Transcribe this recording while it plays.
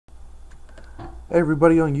Hey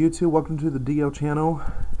everybody on YouTube, welcome to the DL channel.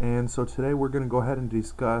 And so today we're going to go ahead and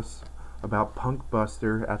discuss about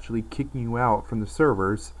punkbuster actually kicking you out from the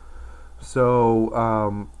servers.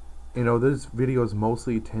 So this video is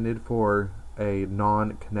mostly intended for a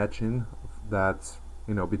non-connection that's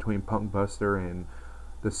between punkbuster and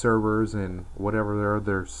the servers and whatever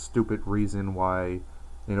their stupid reason why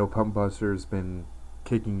punkbuster's been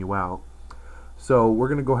kicking you out. So we're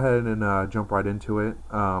going to go ahead and jump right into it.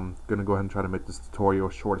 Going to go ahead and try to make this tutorial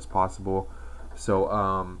as short as possible.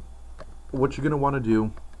 So what you're going to want to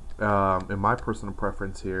do, in my personal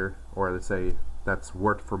preference here, or let's say that's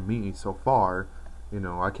worked for me so far,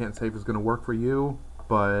 I can't say if it's going to work for you,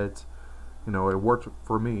 but it worked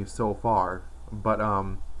for me so far. But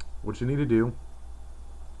what you need to do,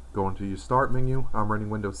 go into your start menu. I'm running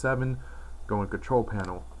Windows 7. Go in control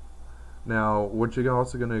panel. Now what you're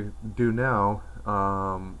also going to do now,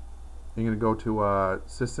 you're going to go to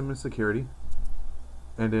System and Security,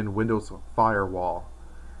 and then Windows Firewall.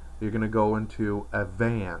 You're going to go into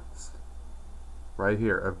Advanced, right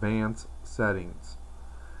here, Advanced Settings.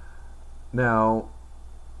 Now,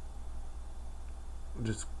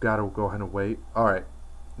 just gotta go ahead and wait. Alright,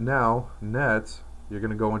 now, next, you're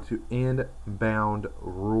going to go into Inbound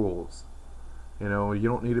Rules. You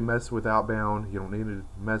don't need to mess with outbound. You don't need to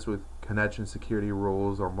mess with connection security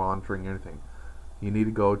rules or monitoring anything. You need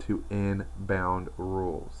to go to inbound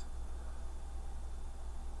rules.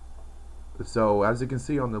 So as you can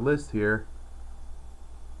see on the list here,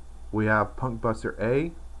 we have punkbuster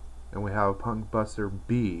A and we have punkbuster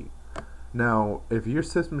B. Now if your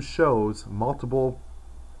system shows multiple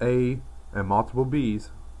A and multiple B's,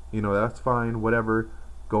 that's fine, whatever,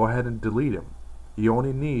 go ahead and delete them. You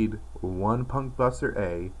only need one punkbuster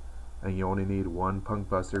A and you only need one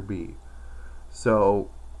punkbuster B.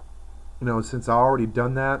 So since I already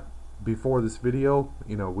done that before this video,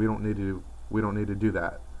 we don't need to do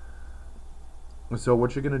that. So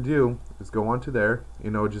what you're gonna do is go onto there,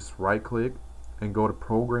 just right click and go to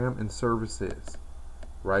Program and Services.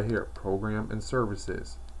 Right here, Program and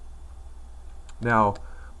Services. Now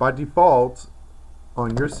by default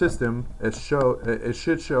on your system it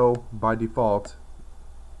should show by default,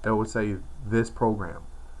 it would say this program.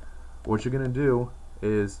 What you're going to do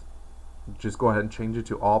is just go ahead and change it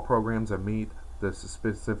to all programs that meet the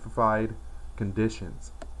specified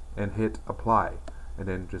conditions and hit apply, and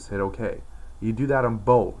then just hit OK. You do that on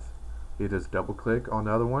both. You just double click on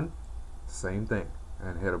the other one, same thing,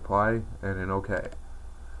 and hit apply and then OK.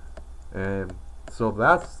 And so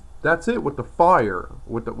that's it with the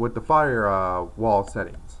firewall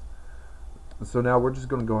settings. So now we're just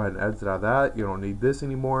going to go ahead and exit out of that. You don't need this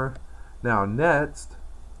anymore. Now next,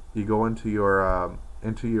 you go into your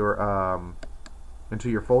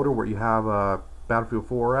folder where you have Battlefield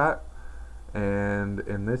 4 at, and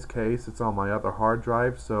in this case it's on my other hard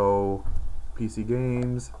drive. So PC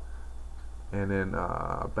games, and then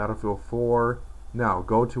Battlefield 4. Now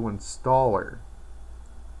go to installer.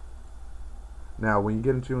 Now when you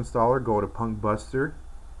get into installer, go to punkbuster.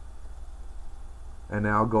 And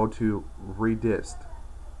now go to redist.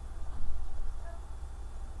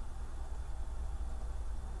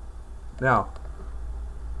 Now,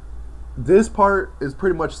 this part is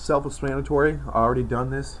pretty much self-explanatory. I already done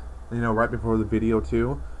this, right before the video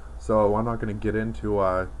too. So I'm not going to get into,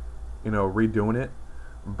 redoing it.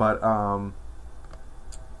 But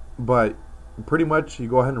pretty much you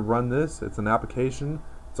go ahead and run this. It's an application.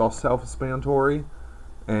 It's all self-explanatory,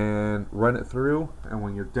 and run it through. And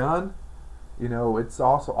when you're done, it's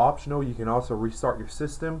also optional. You can also restart your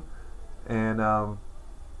system, and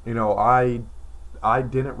I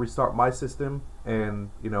didn't restart my system,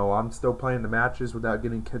 and I'm still playing the matches without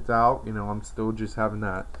getting kicked out. I'm still just having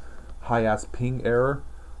that high-ass ping error,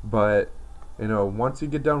 but once you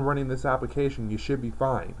get done running this application, you should be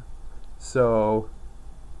fine. So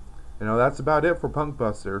that's about it for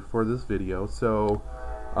punkbuster for this video. So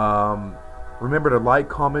remember to like,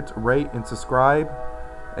 comment, rate, and subscribe.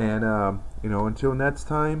 And until next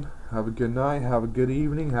time, have a good night, have a good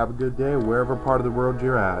evening, have a good day, wherever part of the world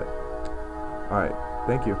you're at. Alright,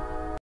 thank you.